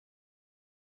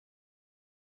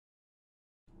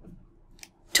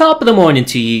Top of the morning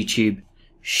to YouTube.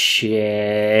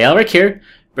 ShayElric here,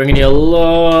 bringing you a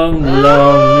long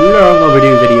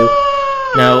overdue video.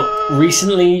 Now,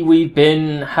 recently we've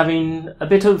been having a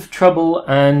bit of trouble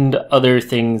and other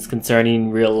things concerning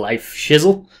real life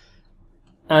shizzle.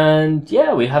 And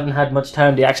yeah, we haven't had much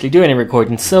time to actually do any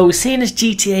recording. So, seeing as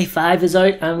GTA 5 is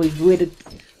out and we've waited,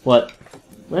 what?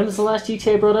 When was the last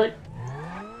GTA brought out?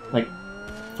 Like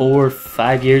 4 or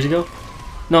 5 years ago?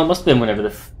 No, it must have been whenever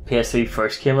the PS3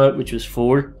 first came out, which was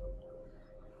 4.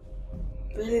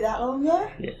 Really that long ago?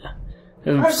 Yeah.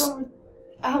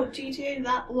 Out GTA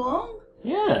that long?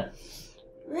 Yeah.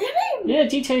 Really? Yeah,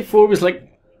 GTA 4 was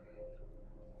like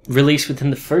released within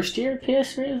the first year of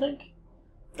PS3, I think.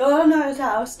 Oh no,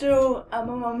 I was still at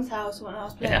my mum's house when I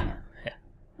was playing it. Yeah.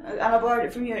 And I borrowed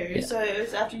it from you, so it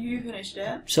was after you finished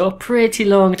it. So a pretty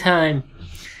long time.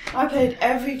 I played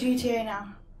every GTA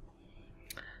now.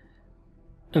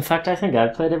 In fact, I think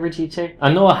I've played every GTA. I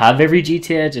know I have every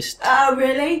GTA, just... Oh,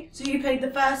 really? So you played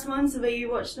the first ones, the way you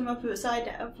watched them upside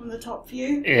down from the top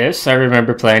view? Yes, I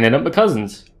remember playing it at my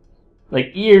cousin's.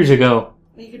 Like, years ago.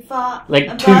 You could fart. Like,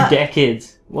 and 2 burp.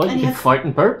 decades. What, And you you can fart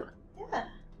and burp? Yeah.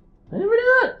 I never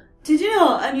knew that. Did you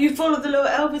not? And you followed the little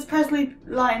Elvis Presley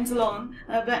lines along.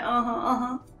 And I'd be like,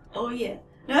 oh yeah.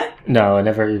 No? No, I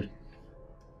never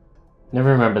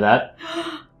remember that.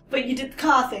 But you did the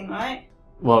car thing, right?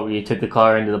 What, where you took the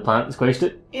car into the plant and squished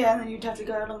it? Yeah, and then you'd have to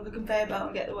go along the conveyor belt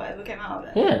and get the whatever came out of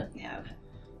it. Yeah. Yeah, okay.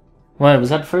 Why, was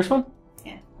that the first one?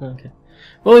 Yeah. Okay.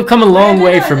 Well, we've come a long no,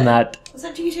 way no, from no. that. Was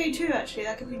that GTA 2 actually?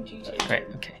 That could be GTA 2. Right,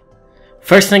 okay.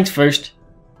 First things first,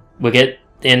 we'll get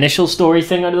the initial story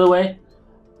thing out of the way,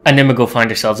 and then we'll go find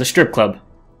ourselves a strip club.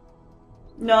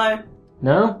 No.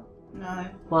 No? No.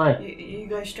 Why? You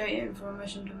go straight in from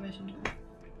mission to mission.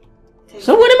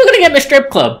 So when am I going to get my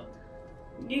strip club?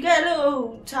 You get a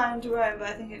little time to roam, but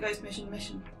I think it goes mission to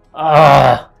mission.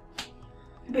 Ah.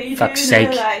 But you Fuck's do sake.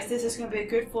 realise this is going to be a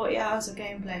good 40 hours of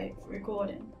gameplay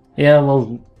recording. Yeah,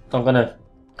 well, I'm going to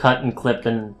cut and clip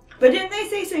and... But didn't they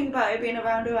say something about it being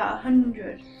around about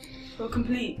 100 for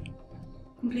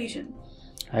completion?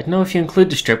 I don't know if you include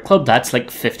the strip club, that's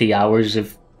like 50 hours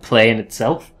of play in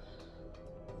itself.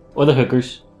 Or the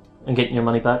hookers, and getting your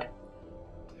money back.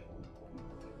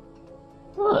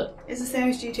 What? It's the same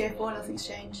as GTA 4, nothing's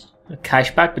changed. A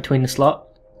cashback between the slot.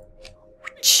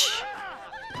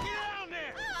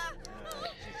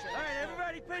 Alright,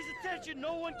 everybody pays attention,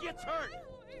 no one gets hurt.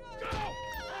 Go!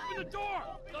 Open the door!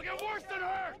 They'll get worse than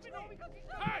hurt!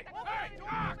 Hey!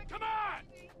 Come on!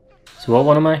 So what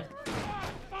one am I?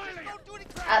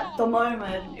 At the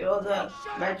moment, you're the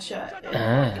red shirt.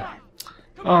 Ah.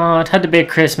 Oh, it had to be at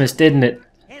Christmas, didn't it?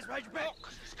 Hands behind your back.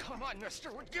 Come on,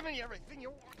 mister, we're giving you everything you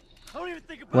want. I don't even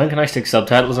think about When can I stick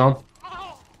subtitles on?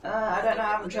 I don't know,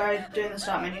 I haven't tried doing the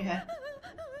start menu here.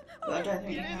 But I don't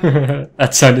think you can.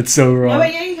 That sounded so wrong. Oh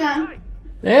wait, yeah you can.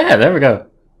 Yeah, there we go.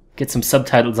 Get some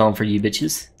subtitles on for you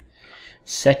bitches.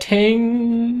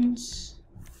 Settings.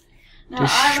 No,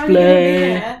 I'm only going to be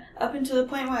Display. here up until the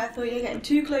point where I thought you're getting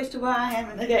too close to where I am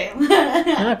in the game.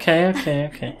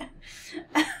 Okay.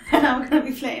 And I'm going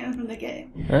to be playing in the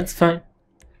game. That's fine.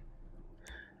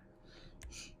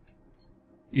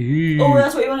 Ooh. Oh,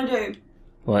 that's what you want to do.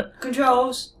 What?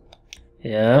 Controls.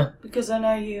 Yeah? Because I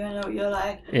know you, I know what you're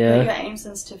like. Yeah. You got aim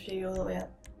sensitivity all the way up.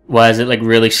 Why is it like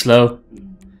really slow?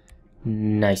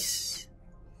 Nice.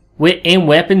 Wait, aim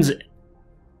weapons...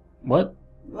 What?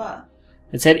 What?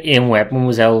 It said aim weapon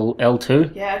was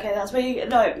L2? Yeah, okay, that's where you...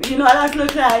 No, you're not allowed to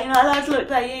look there. You're not allowed to look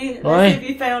there. Why? Let's see if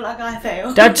you fail like I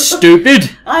fail. That's stupid!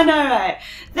 I know, right?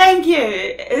 Thank you.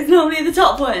 It's normally the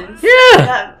top ones.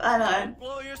 Yeah! I know.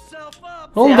 blow yourself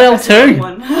up. Hold See, I pressed the wrong L2!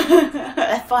 one.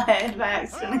 I fired by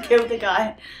accident and killed the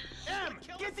guy. Em,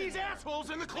 get these assholes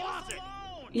in the closet.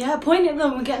 Yeah, point at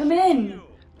them and get them in.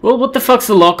 Well, what the fuck's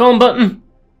the lock-on button?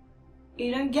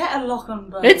 You don't get a lock-on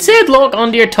button. It said lock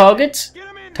onto your targets. Get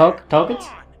 'em in. Targets?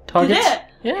 Targets? Did it?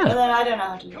 But Yeah. then I don't know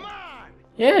how to do Come it. on.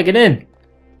 Yeah, get in.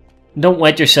 Don't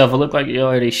wet yourself, it look like you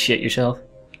already shit yourself.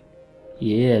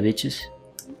 Yeah, bitches.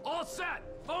 All set.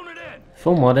 Phone it in.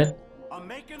 Phone what in? I'm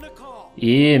making the call.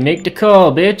 Yeah, make the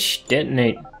call, bitch.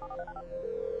 Detonate.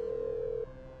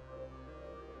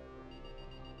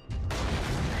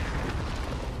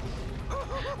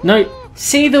 Now,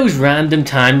 see those random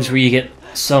times where you get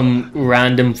some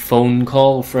random phone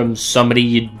call from somebody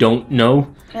you don't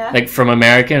know? Yeah? Like from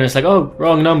America, and it's like, oh,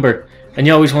 wrong number. And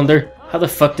you always wonder, how the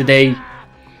fuck did they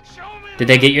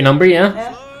get your number, yeah?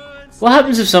 Yeah? What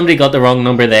happens if somebody got the wrong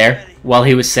number there while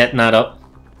he was setting that up?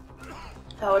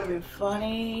 That would have been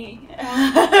funny.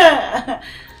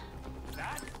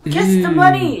 Guess the Ooh.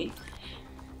 money!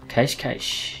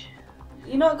 Cash.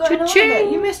 You're not going on with Cha-ching.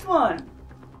 it. You missed one.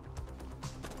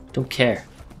 Don't care.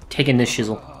 Taking this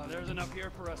shizzle. There's enough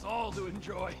here for us all to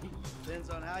enjoy. Depends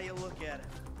on how you look at it.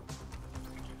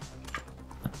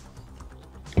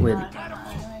 With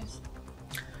Nice.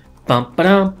 bum ba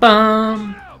dum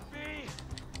bum Now, B.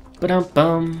 ba dum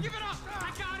bum. Give it up!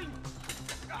 I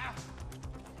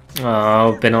got him!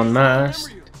 Oh, been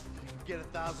unmasked. You get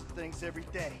 1,000 things every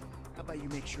day. How about you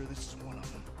make sure this is one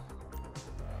of them?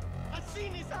 I've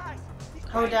seen his eyes!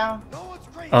 Hold down. No one's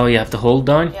crazy. Oh, you have to hold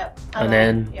down, Yep. and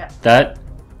then Yep. that.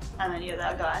 And then you're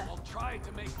that guy. I'll try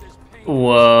to make this pain.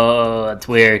 Whoa, that's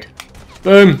weird.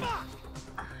 Boom.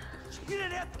 You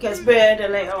didn't have to Gets do weirder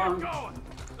later that. Keep on. going.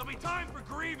 There'll be time for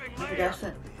grieving I'm later.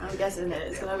 guessing that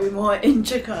it's gonna be more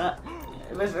intricate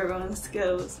with everyone's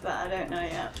skills, but I don't know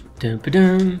yet. Dum ba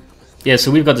dum. Yeah,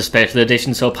 so we've got the special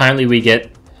edition. So apparently we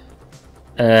get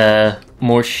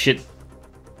more shit Get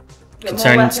more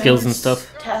concerning weapons, skills and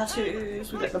stuff.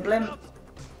 Tattoos. We got the blimp.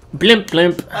 Blimp,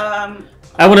 blimp. I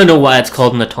I want to know why it's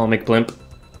called an atomic blimp.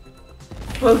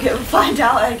 We'll find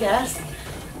out, I guess.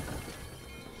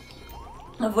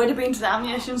 I've already been to the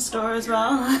ammunition store as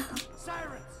well.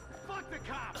 Sirens! Fuck the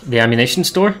cops! The ammunition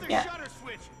store. Yeah. Shutter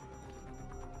switch.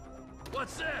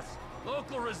 What's this?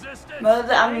 Local resistance? Well,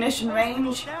 the ammunition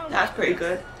range. That's pretty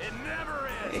good. It never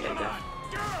is. Pretty Come good. on,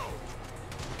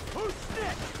 go! Who's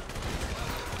stick?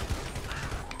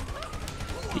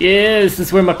 Yeah, this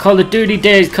is where my Call of Duty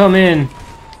days come in.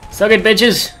 Suck it,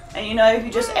 bitches. And you know, if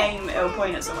you just aim, it'll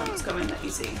point at someone that's coming that you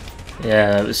see.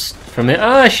 Yeah, it was from it.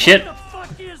 Ah, shit. What the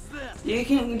fuck is this? You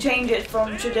can change it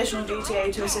from traditional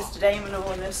GTA to assisted aim and all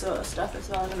this sort of stuff as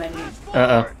well in the menu.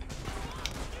 Uh oh.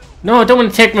 No, I don't want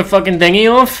to take my fucking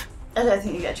thingy off. I don't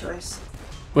think you get a choice.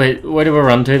 Wait, where do we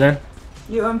run to then?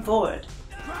 You run forward,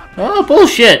 Oh,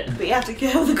 bullshit. but you have to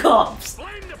kill the cops. Blame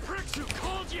the pricks who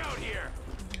called you out here.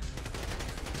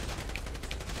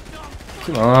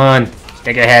 Come on.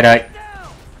 Stick your head out.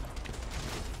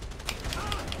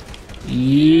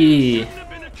 Yeah. Shouldn't have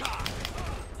been a cop.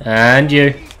 And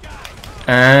you.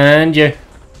 And you.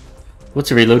 What's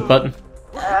the reload button?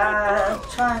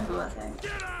 Triangle, I think.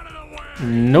 Get out of the way.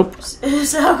 Nope.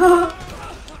 Circle.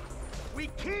 We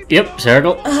keep Yep,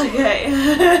 circle.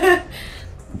 Okay.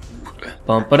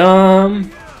 Bum ba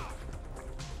dum.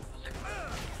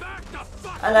 back the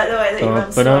fuck. I like the way that you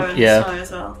run slow Ba-dum, and yeah. slow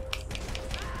as well.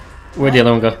 Where'd the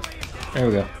other one go? There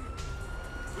we go.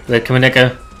 Wait, come on,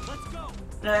 Nico.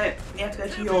 No, you have to go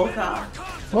to your car.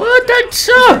 What? That You've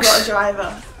got a sucks!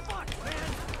 driver.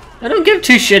 I don't give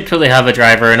two shit till they have a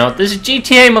driver or not. This is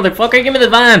GTA, motherfucker. Give me the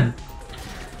van.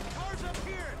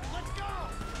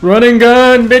 Run and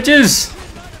gun, bitches.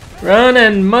 Run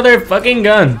and motherfucking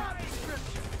gun.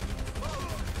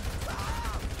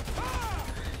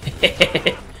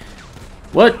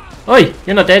 What? Oi,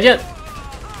 you're not dead yet?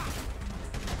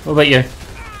 What about you?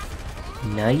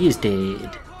 Now you's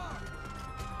dead.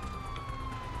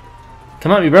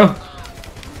 Come at me, bro.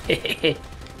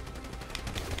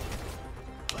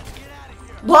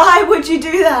 Why would you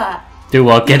do that? Do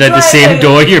what? Get Your at the same driver-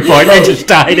 door your partner just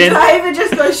died Your in? driver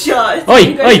just got shot. Oi,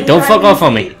 You go oi, to the don't fuck driver's off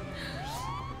on me. seat.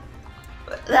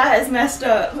 That is messed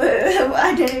up.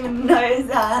 I didn't even notice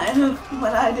that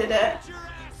when I did it.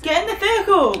 Get in the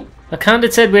vehicle. I can't.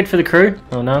 It said wait for the crew.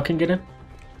 Oh, now I can get in.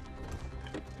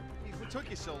 What took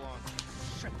you so long?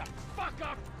 Shut the fuck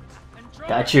up and drive.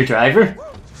 That's your driver?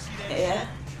 Yeah.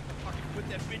 Fucking put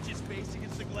that bitch's face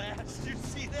against the glass. Did you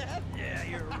see that? Yeah,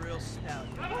 you're a real stout.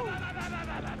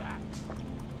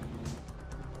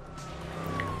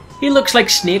 He looks like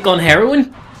Snake on heroin.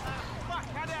 Fuck,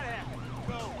 how'd that happen?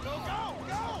 Go, go,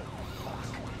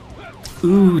 go, go!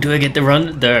 Ooh, do I get the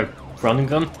running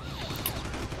gun?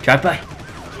 Drive by.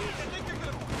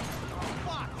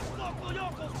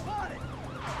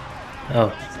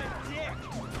 Oh.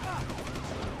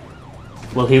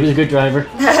 Well, he was a good driver.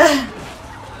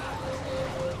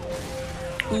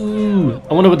 Ooh,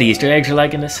 I wonder what the Easter eggs are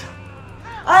like in this.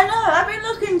 I know. I've been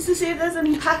looking to see if there's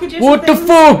any packages. What or the things.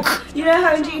 fuck? You know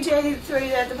how in GTA 3 they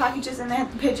had the packages and they had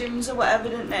the pigeons or whatever,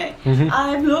 didn't they? Mhm.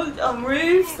 I've looked on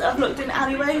roofs, I've looked in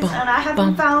alleyways, and I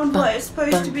haven't found what it's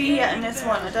supposed to be yet in this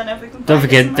one. I don't know if we can. Don't find it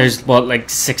forget, somewhere. there's what, like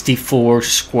 64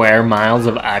 square miles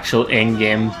of actual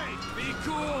in-game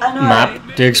I know.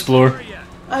 map to explore.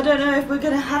 I don't know if we're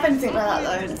gonna have anything like that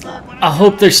though in this map. I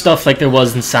hope there's stuff like there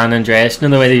was in San Andreas. You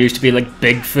know the way there used to be like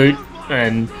Bigfoot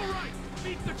and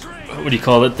what do you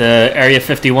call it? The Area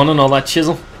 51 and all that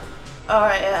chisel.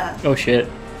 Alright, yeah. Oh shit.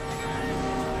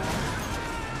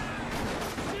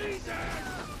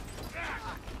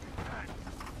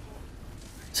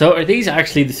 So are these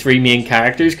actually the three main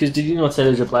characters? Because did you not say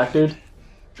there's a black dude?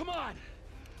 Come on!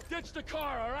 Ditch the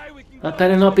car, alright? We can That go.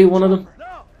 better not be one of them. No,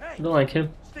 hey! I don't like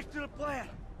him. Stick to the plan.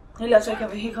 He looks like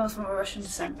him. He comes from a Russian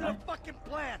descent, though. Fucking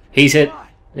plan. He's it,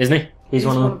 isn't he? He's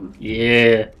one of one them.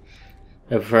 Yeah.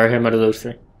 I prefer him out of those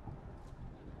three.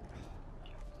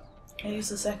 He's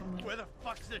the second one. Where the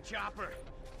fuck's the chopper?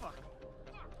 Fuck.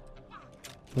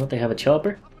 What, they have a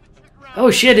chopper? Oh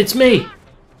shit, it's me!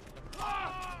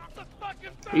 The fucking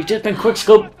You've just been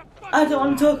quickscope. I don't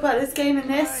want to talk about this game in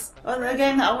this, or the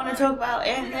game that I want to talk about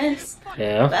in this.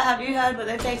 Yeah. But have you heard what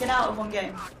they've taken out of one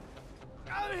game?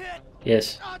 I'm hit.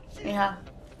 Yes. Yeah.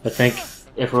 I think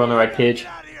if we're on the right page.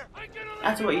 Out of here.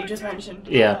 After what you just mentioned.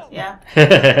 Yeah.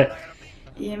 Yeah.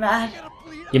 You mad?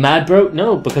 You mad, bro?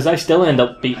 No, because I still end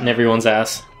up beating everyone's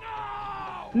ass.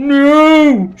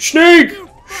 No! Snake!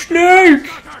 Snake!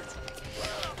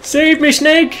 Save me,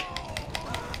 Snake!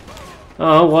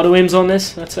 Oh, water whims on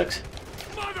this? That sucks.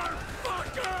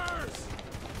 Motherfuckers!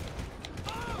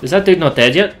 Is that dude not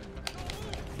dead yet?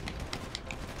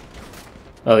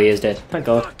 Oh, he is dead. Thank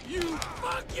God. Fuck you!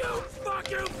 Fuck you!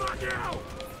 Fuck you! Fuck you!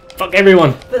 Fuck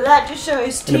everyone! But that just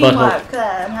shows In the butthole. teamwork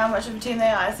there and how much of a team they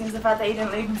are. It seems the fact that he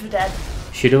didn't leave him for dead.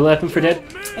 Should have left him for dead.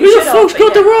 He Who the should have, fuck's but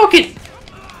got the yeah. rocket?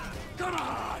 Come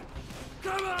on!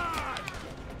 Come on!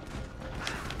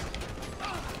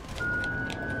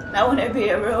 That wouldn't be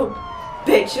a real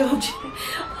bitch of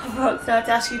Rockstar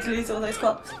to ask you to lose all those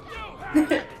cops.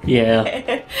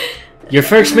 Yeah. Your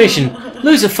first mission.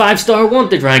 Lose a 5-star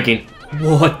wanted ranking.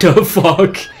 What the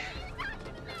fuck?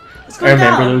 It's I remember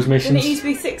gone down. those Didn't missions. it used to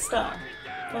be 6-star?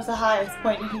 What's the highest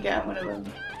point you can get on one of them?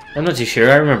 I'm not too sure.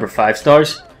 I remember 5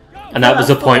 stars. And that was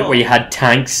the point where you had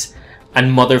tanks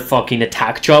and motherfucking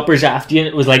attack choppers after you. And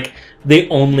it was like the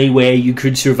only way you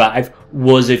could survive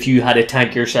was if you had a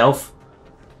tank yourself.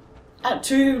 At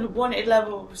 2 wanted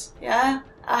levels, yeah?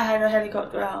 I had a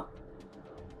helicopter out.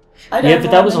 Yeah, but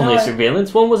that was only a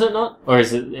surveillance one, was it not? Or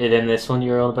is it in this one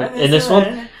you're on about? In In this this one?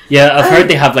 one. Yeah, I've heard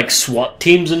they have like SWAT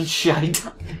teams and shit.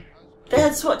 They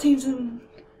had SWAT teams and...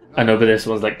 I know, but this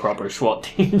one's like proper SWAT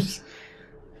teams.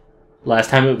 Last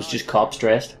time it was just cops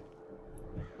dressed.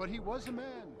 But he was a man.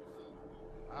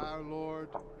 Our Lord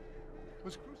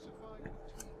was crucified for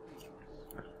 2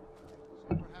 reasons.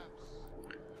 So perhaps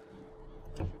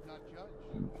we should not judge.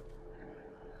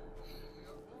 We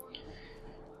are born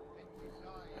and we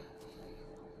die.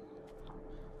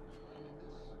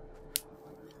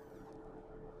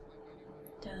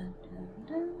 Dun, dun,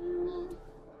 dun.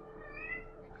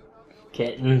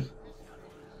 Kitten.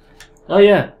 Oh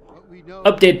yeah. But we know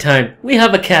Update time. We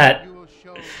have a cat. you will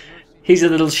show mercy. He's a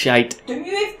little shite. Don't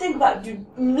you even think about it. Do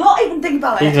not even think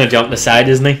about He's it. gonna jump aside,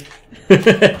 isn't he?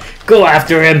 Go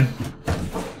after him.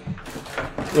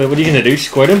 Wait, what are you gonna do?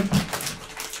 Squirt him?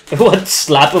 What?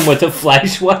 Slap him with a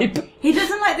flash wipe? He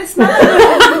doesn't like the smell of it.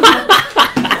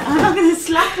 I'm not going to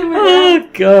slap him with it. Oh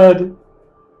god.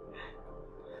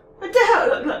 What the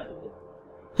hell? Look.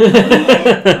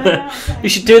 You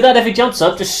should do that if he jumps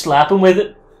up. Just slap him with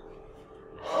it.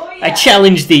 Oh, yeah. I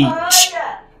challenge thee. Oh,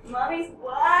 yeah. Mommy's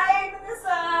wiping the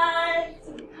side.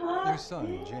 Your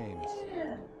son, James.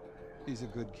 He's a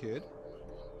good kid.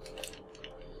 He's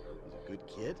a good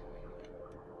kid.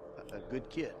 A good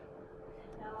kid.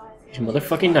 It's a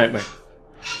motherfucking nightmare.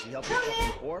 Does he help the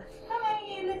fucking poor? Come on,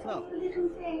 you little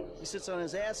thing. He sits on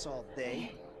his ass all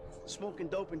day, smoking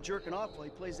dope and jerking off while he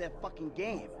plays that fucking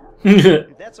game. Sorry,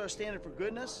 If that's our standard for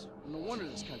goodness, no wonder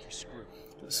this country's screwed.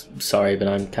 but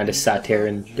I'm kind of sat here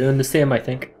and doing the same, I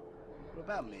think. What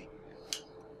about me?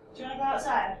 Do you want to go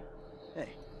outside? Hey,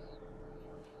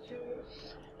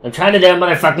 I'm trying to do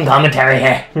my fucking commentary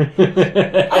here.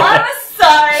 I'm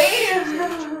sorry.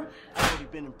 I've already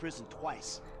been in prison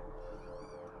twice.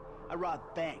 I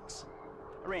robbed banks.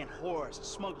 I ran whores. I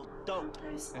smuggled dope.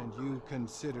 And you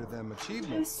consider them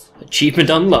achievements. Achievement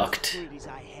unlocked. Opportunities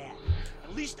I had.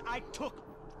 At least I took them.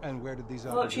 And where did these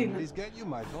What opportunities get you,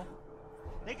 Michael?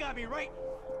 They got me right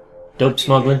Dope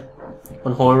smuggling.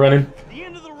 On whore running. at the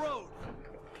end of the road.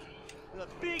 With a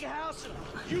big house and a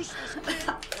useless kid.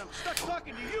 And I'm stuck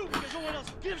talking to you because no one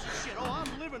else gives a shit. Oh,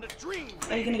 I'm living a dream.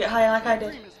 Are you going to get high like I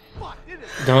did? Dream is fucked, isn't it?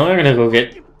 No, I'm gonna go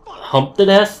get humped to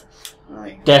death.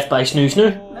 Right. Death by snoo.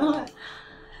 No. I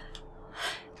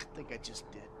think I just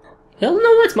did. Hell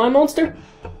no, that's my monster.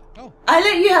 I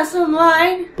let you have some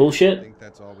wine. I Bullshit. think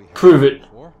that's all we have. Prove it.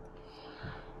 For.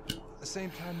 The same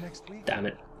time next week. Damn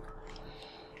it.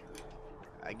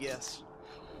 I guess.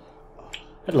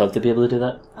 I'd love to be able to do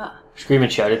that. Ah. Scream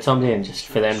and shout at somebody and just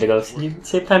for them to go, see you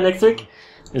same time next week?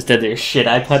 Instead of the shit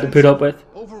I've had to put up with.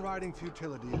 Overriding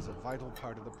futility is a vital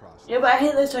part of the process. Yeah, but I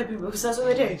hate those type of people because that's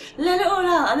what they do. Let it all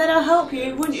out and then I'll help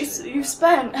you when you've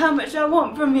spent how much I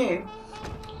want from you.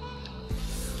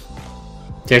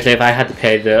 Seriously, if I had to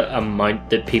pay the amount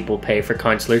that people pay for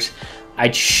counsellors,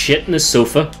 I'd shit in the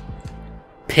sofa,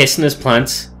 piss in his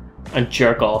plants and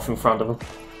jerk off in front of him.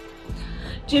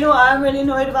 Do you know what I'm really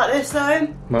annoyed about this though?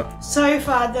 What? So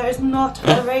far, there is not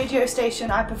a radio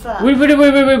station I prefer.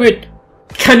 Wait.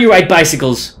 Can you ride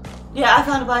bicycles? Yeah, I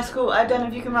found a bicycle. I don't know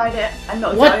if you can ride it. I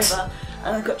knocked What? it over,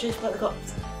 and I got chased by the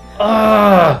cops.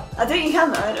 Ah, I think you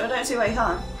can though. I don't see why you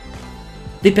can't.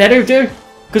 they better do.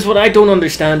 Because what I don't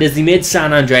understand is they made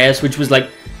San Andreas, which was like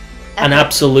an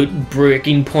absolute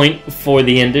breaking point for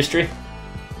the industry.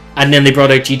 And then they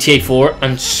brought out GTA 4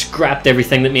 and scrapped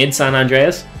everything that made San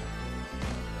Andreas.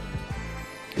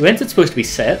 When's it supposed to be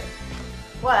set?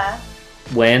 Where?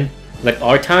 When? Like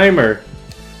our time, or?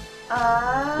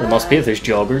 It must be if there's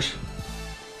joggers.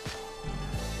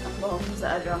 Moms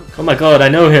that are drunk. Oh my god, I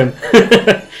know him.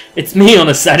 It's me on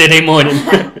a Saturday morning.